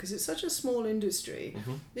issues here because it's such a small industry.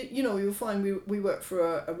 Mm-hmm. That, you'll find we work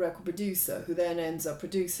for a record producer who then ends up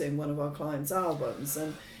producing one of our clients' albums,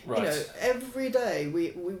 and Right. every day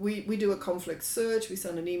we do a conflict search. We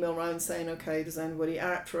send an email around saying, okay, does anybody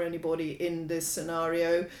act or anybody in this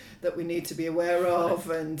scenario that we need to be aware of,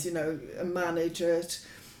 and manage it.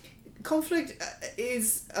 Conflict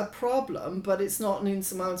is a problem, but it's not an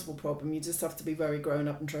insurmountable problem. You just have to be very grown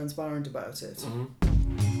up and transparent about it. Mm-hmm.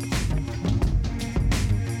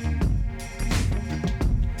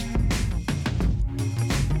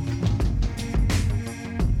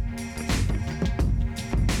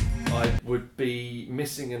 I would be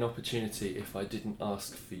missing an opportunity if I didn't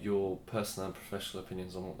ask for your personal and professional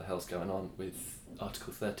opinions on what the hell's going on with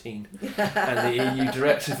Article 13 and the EU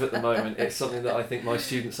directive at the moment. It's something that I think my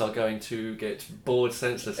students are going to get bored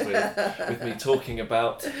senseless with me talking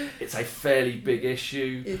about. It's a fairly big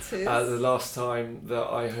issue. It is. The last time that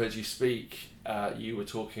I heard you speak, you were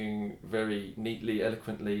talking very neatly,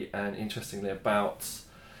 eloquently and interestingly about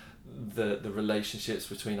the relationships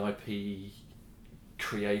between IP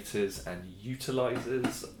creators and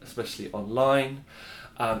utilisers, especially online.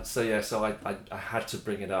 So I had to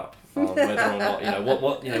bring it up on whether or not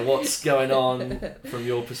what's going on from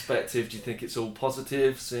your perspective. Do you think it's all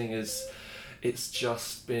positive, seeing as it's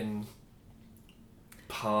just been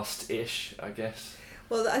past-ish, I guess?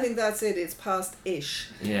 Well, I think that's it. It's past-ish.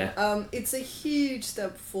 Yeah. It's a huge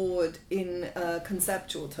step forward in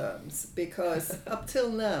conceptual terms, because up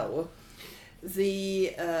till now,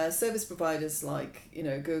 the service providers like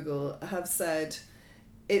Google have said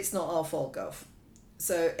it's not our fault, Gov.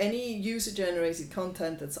 So any user-generated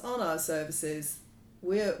content that's on our services,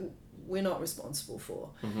 we're not responsible for.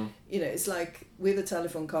 Mm-hmm. It's like we're the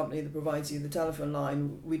telephone company that provides you the telephone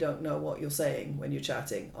line. We don't know what you're saying when you're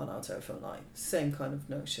chatting on our telephone line. Same kind of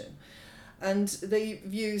notion. And they've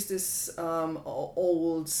used this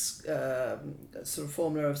old sort of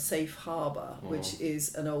formula of safe harbour, which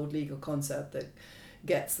is an old legal concept that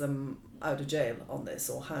gets them out of jail on this,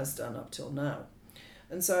 or has done up till now.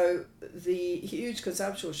 And so the huge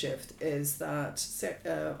conceptual shift is that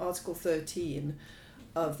Article 13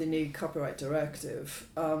 of the new Copyright Directive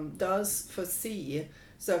does foresee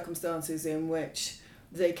circumstances in which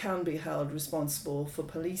they can be held responsible for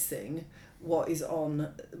policing what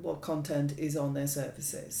content is on their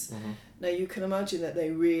services. Mm-hmm. Now you can imagine that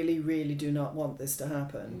they really, really do not want this to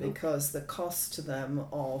happen, Nope. because the cost to them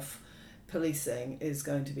of policing is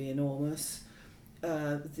going to be enormous.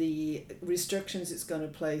 The restrictions it's going to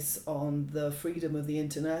place on the freedom of the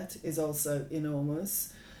internet is also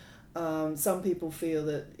enormous. Some people feel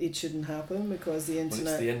that it shouldn't happen because the internet...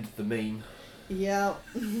 Well, it's the end of the meme. Yeah.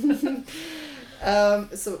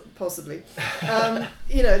 So possibly.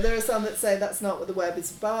 There are some that say that's not what the web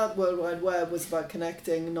is about. World Wide Web was about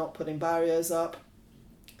connecting, not putting barriers up.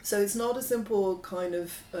 So it's not a simple kind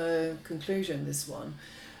of conclusion, this one.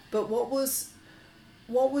 But what was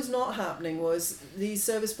not happening was these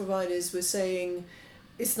service providers were saying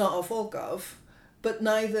it's not our fault, Gov, but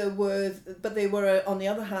they were on the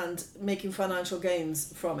other hand making financial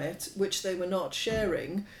gains from it, which they were not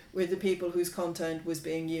sharing with the people whose content was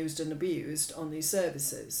being used and abused on these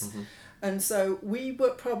services. Mm-hmm. And so we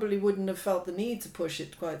probably wouldn't have felt the need to push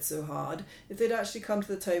it quite so hard if they'd actually come to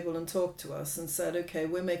the table and talked to us and said, okay,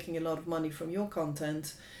 we're making a lot of money from your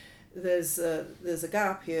content. There's a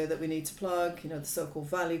gap here that we need to plug, the so-called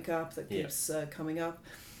value gap that keeps coming up.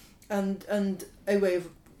 And a way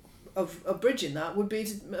of bridging that would be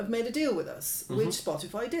to have made a deal with us, Mm-hmm. which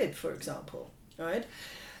Spotify did, for example. Right?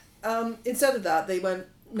 Instead of that, they went,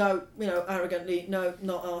 no, arrogantly, no,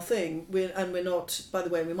 not our thing. We're not, by the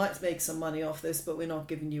way, we might make some money off this, but we're not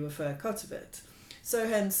giving you a fair cut of it. So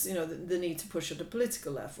hence, the need to push at a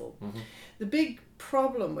political level. Mm-hmm. The big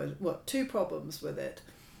problem two problems with it.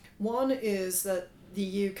 One is that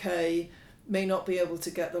the UK may not be able to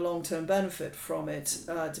get the long-term benefit from it,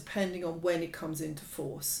 depending on when it comes into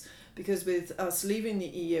force. Because with us leaving the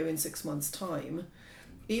EU in 6 months' time,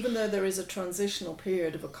 even though there is a transitional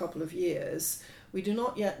period of a couple of years, we do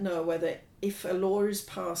not yet know whether, if a law is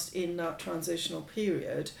passed in that transitional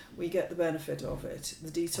period, we get the benefit of it.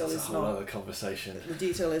 The detail That's is a whole not other conversation. The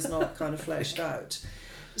detail is not kind of fleshed out.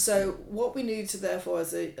 So what we need to therefore,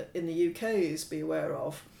 in the UK, is be aware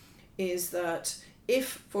of is that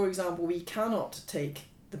if, for example, we cannot take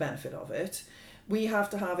the benefit of it, we have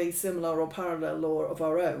to have a similar or parallel law of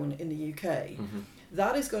our own in the UK. Mm-hmm.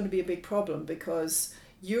 That is going to be a big problem because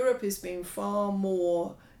Europe is being far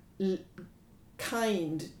more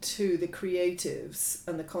kind to the creatives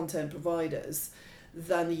and the content providers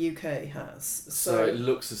than the UK has. So it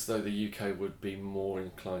looks as though the UK would be more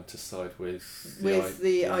inclined to side with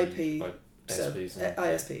the IP ISPs.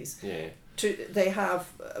 ISPs. Yeah. They have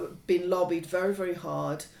been lobbied very, very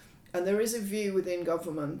hard, and there is a view within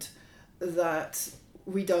government that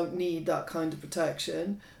we don't need that kind of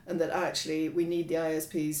protection, and that actually we need the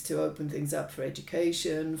ISPs to open things up for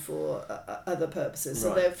education, for other purposes. So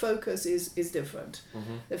Right. their focus is different.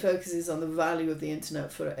 Mm-hmm. Their focus is on the value of the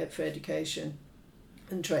internet for education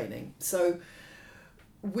and training. So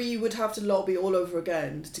we would have to lobby all over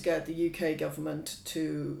again to get the UK government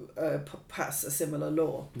to pass a similar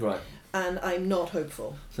law. Right. And I'm not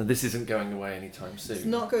hopeful. So this isn't going away anytime soon. It's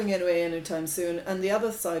not going anywhere anytime soon. And the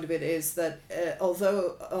other side of it is that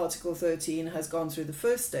although Article 13 has gone through the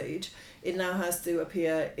first stage, it now has to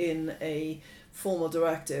appear in a formal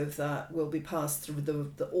directive that will be passed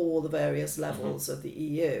through all the various levels of the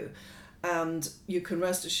EU. And you can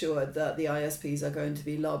rest assured that the ISPs are going to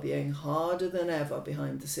be lobbying harder than ever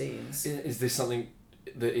behind the scenes. Is this something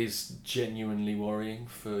that is genuinely worrying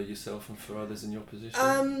for yourself and for others in your position?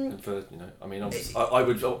 And for, I mean, obviously, I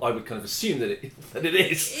would kind of assume that it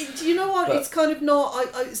is. Do you know what? But, it's kind of not.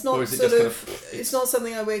 It's not sort of. It's not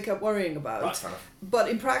something I wake up worrying about. That's fair enough. But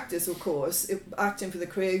in practice, of course, acting for the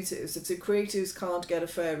creatives, if the creatives can't get a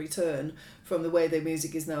fair return from the way their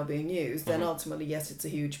music is now being used, then ultimately, yes, it's a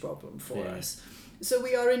huge problem for us. So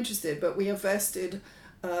we are interested, but we have vested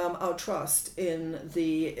our trust in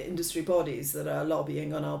the industry bodies that are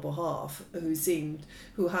lobbying on our behalf,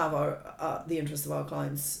 who have the interests of our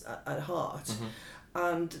clients at heart.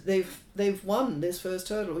 And they've won this first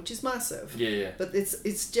hurdle, which is massive. Yeah. But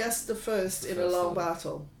it's just the first in a long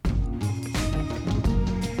battle.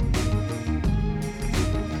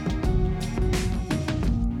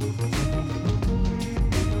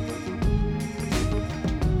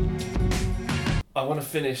 I want to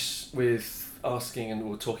finish with asking, and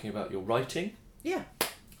we're talking about your writing. Yeah.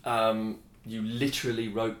 You literally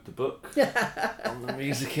wrote the book on the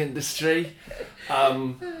music industry.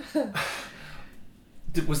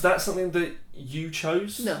 Was that something that you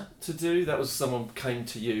chose to do? That was someone came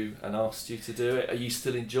to you and asked you to do it. Are you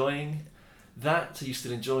still enjoying that? Are you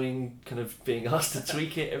still enjoying kind of being asked to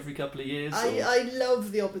tweak it every couple of years? I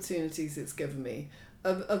love the opportunities it's given me.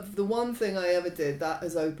 Of the one thing I ever did, that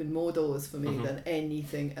has opened more doors for me than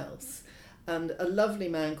anything else. And a lovely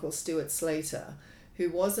man called Stuart Slater, who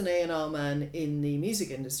was an A&R man in the music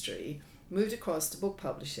industry, moved across to book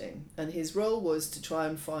publishing, and his role was to try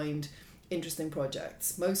and find interesting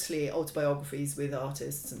projects, mostly autobiographies with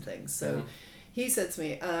artists and things. So he said to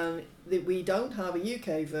me that we don't have a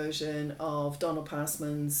UK version of Donald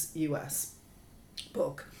Passman's US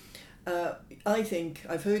book. I think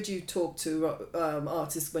I've heard you talk to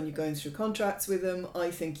artists when you're going through contracts with them. I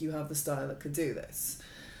think you have the style that could do this.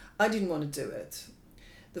 I didn't want to do it.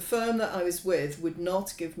 The firm that I was with would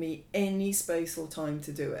not give me any space or time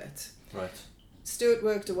to do it. Right. Stuart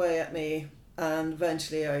worked away at me, and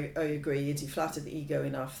eventually I agreed. He flattered the ego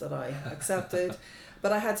enough that I accepted.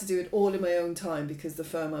 But I had to do it all in my own time because the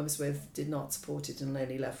firm I was with did not support it on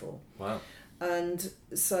any level. Wow. And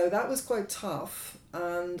so that was quite tough.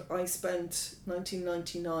 And I spent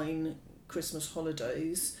 1999 Christmas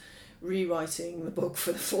holidays rewriting the book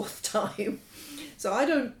for the fourth time. So I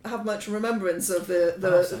don't have much remembrance of the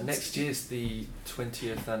So next year's the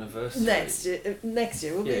 20th anniversary. Next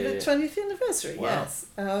year will be the 20th anniversary. Wow. Yes,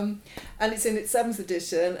 and it's in its 7th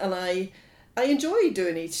edition, and I enjoy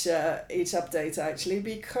doing each update actually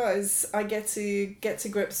because I get to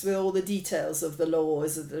grips with all the details of the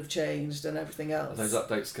laws that have changed and everything else. Are those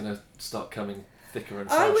updates going to start coming thicker and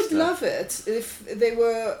faster? I would love it if they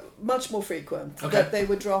were much more frequent, that they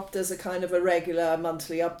were dropped as a kind of a regular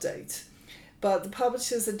monthly update. But the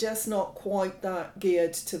publishers are just not quite that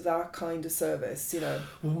geared to that kind of service, Well,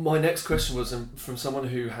 my next question was from someone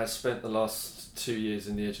who has spent the last 2 years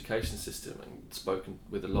in the education system and spoken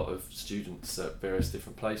with a lot of students at various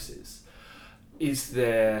different places. Is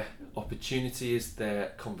there opportunity? Is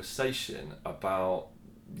there conversation about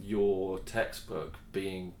your textbook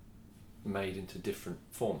being made into different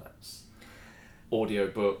formats?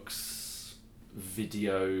 Audiobooks,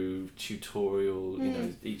 video, tutorial, you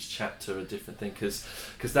know, each chapter a different thing, because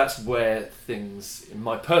that's where things, in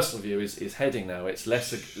my personal view, is heading now. It's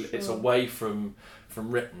less, it's away from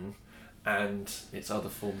written, and it's other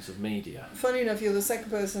forms of media. Funny enough, you're the second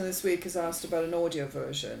person this week has asked about an audio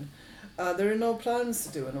version. There are no plans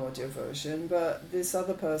to do an audio version, but this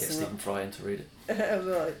other person... Get Stephen Fry in to read it.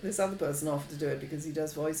 Well, this other person offered to do it because he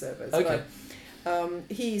does voiceovers. Okay. But,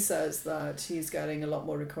 he says that he's getting a lot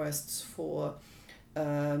more requests for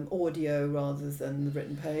audio rather than the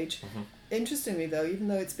written page. Mm-hmm. Interestingly, though, even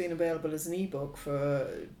though it's been available as an ebook for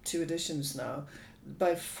 2 editions now,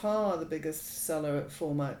 by far the biggest seller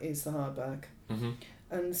format is the hardback. Mm-hmm.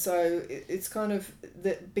 And so it's kind of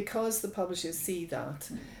that, because the publishers see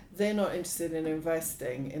that, they're not interested in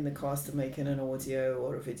investing in the cost of making an audio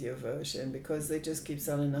or a video version, because they just keep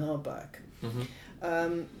selling the hardback.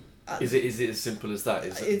 Mm-hmm. Is it as simple as that?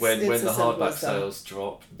 Is it It's when the as simple hardback as that. sales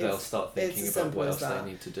drop, they'll start thinking as about simple what as else that.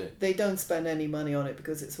 they need to do? They don't spend any money on it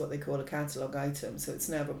because it's what they call a catalogue item, so it's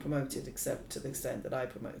never promoted except to the extent that I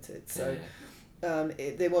promote it. So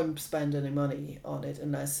they won't spend any money on it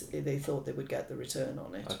unless they thought they would get the return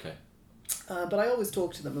on it. Okay. But I always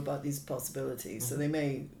talk to them about these possibilities, so they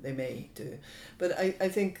may do. But I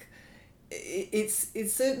think it's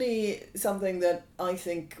certainly something that I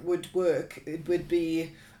think would work. It would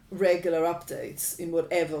be regular updates in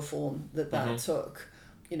whatever form that took,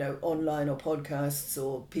 you know, online or podcasts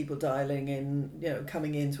or people dialing in, you know,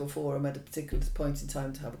 coming into a forum at a particular point in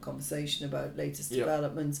time to have a conversation about latest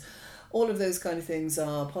developments. All of those kind of things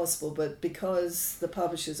are possible, but because the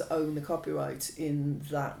publishers own the copyright in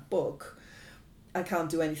that book, I can't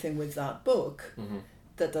do anything with that book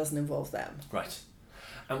that doesn't involve them. Right.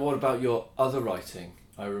 And what about your other writing?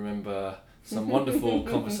 I remember some wonderful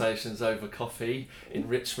conversations over coffee in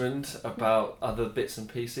Richmond about other bits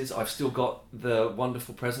and pieces. I've still got the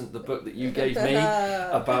wonderful present, the book that you gave me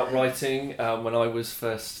about writing when I was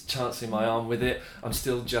first chancing my arm with it. I'm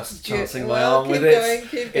still just chancing my arm with it.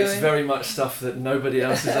 Keep going. It's very much stuff that nobody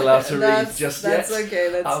else is allowed to read just yet. That's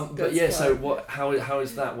okay. But yeah, so what? How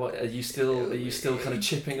is that? What are you still kind of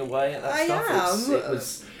chipping away at that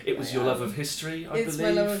stuff? It was your love of history, I believe. It's my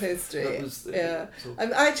love of history.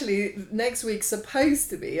 I'm actually next week supposed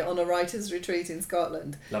to be on a writer's retreat in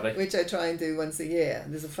Scotland. Lovely. Which I try and do once a year.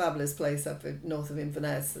 There's a fabulous place up north of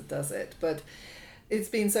Inverness that does it, but it's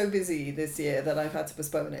been so busy this year that I've had to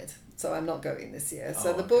postpone it, so I'm not going this year.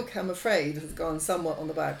 So the book, I'm afraid, has gone somewhat on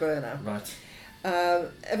the back burner. Right.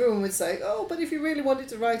 Everyone would say, oh, but if you really wanted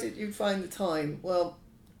to write it, you'd find the time. Well,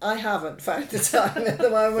 I haven't found the time at the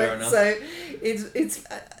moment. Fair enough. So it's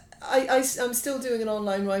I'm still doing an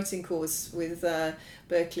online writing course with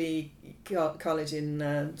Berkeley College in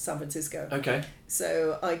San Francisco. Okay.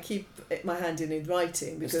 So I keep my hand in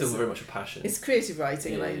writing because it's still very much a passion. It's creative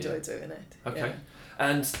writing and I enjoy doing it. Okay. Yeah.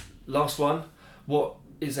 And last one, what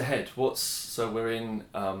is ahead? So we're in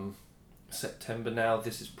September now.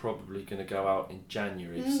 This is probably going to go out in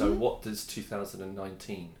January. So what does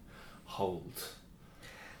 2019 hold?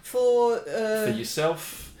 For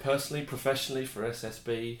yourself, personally, professionally, for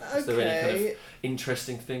SSB, is there any kind of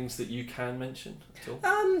interesting things that you can mention at all?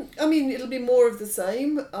 I mean, it'll be more of the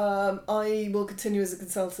same. I will continue as a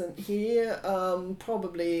consultant here,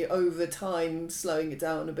 probably over time slowing it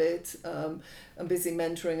down a bit. I'm busy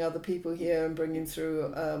mentoring other people here and bringing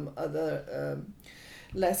through other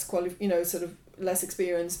less sort of less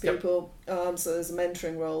experienced people. So there's a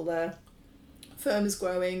mentoring role there. Firm is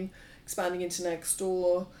growing, expanding into next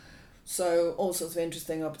door, so all sorts of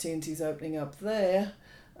interesting opportunities opening up there.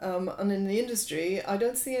 And in the industry, I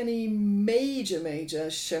don't see any major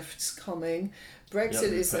shifts coming.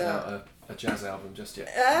 Brexit is out a jazz album just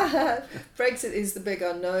yet. Brexit is the big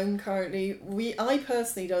unknown currently. I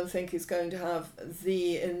personally don't think it's going to have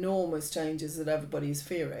the enormous changes that everybody's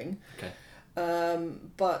fearing. Okay.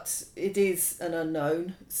 But it is an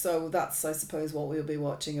unknown, so that's, I suppose, what we'll be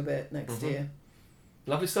watching a bit next year.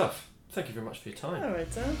 Lovely stuff. Thank you very much for your time. All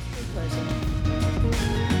right, Dan. My pleasure.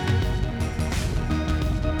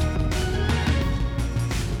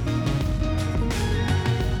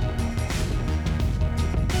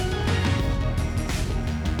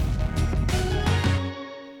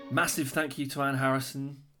 Massive thank you to Anne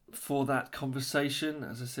Harrison for that conversation.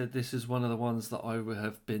 As I said, this is one of the ones that I would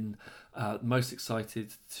have been most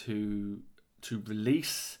excited to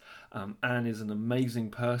release. Anne is an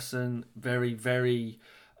amazing person, very, very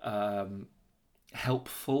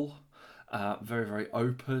helpful, very, very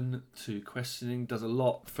open to questioning, does a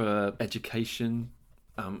lot for education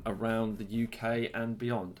around the UK and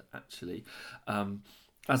beyond, actually.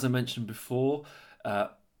 As I mentioned before,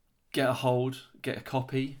 get a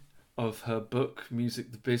copy of her book,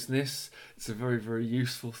 Music the Business. It's a very, very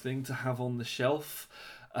useful thing to have on the shelf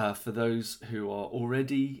for those who are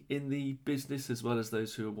already in the business as well as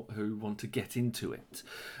those who want to get into it.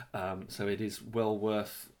 So it is well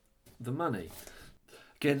worth the money.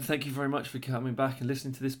 Again, thank you very much for coming back and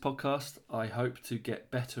listening to this podcast. I hope to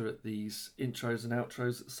get better at these intros and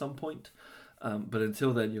outros at some point. But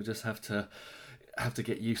until then, you'll just have to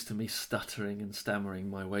get used to me stuttering and stammering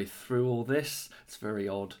my way through all this. It's very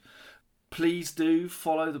odd. Please do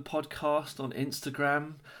follow the podcast on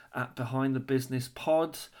Instagram at Behind the Business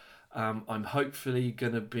Pod. I'm hopefully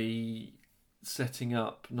going to be setting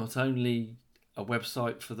up not only a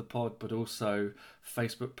website for the pod, but also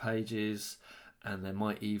Facebook pages, and there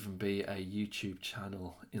might even be a YouTube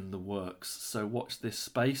channel in the works. So watch this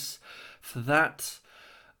space for that.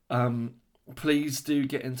 Please do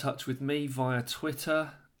get in touch with me via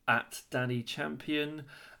Twitter at Danny Champion,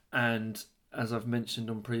 and as I've mentioned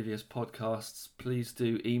on previous podcasts, please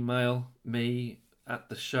do email me at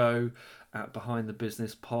the show at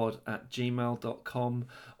behindthebusinesspod@gmail.com.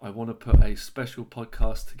 I want to put a special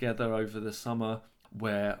podcast together over the summer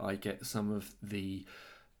where I get some of the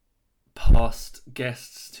past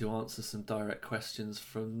guests to answer some direct questions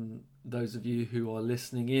from those of you who are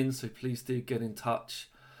listening in. So please do get in touch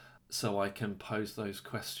so I can pose those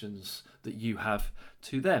questions that you have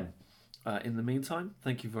to them. In the meantime,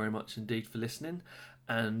 thank you very much indeed for listening,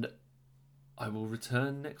 and I will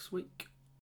return next week.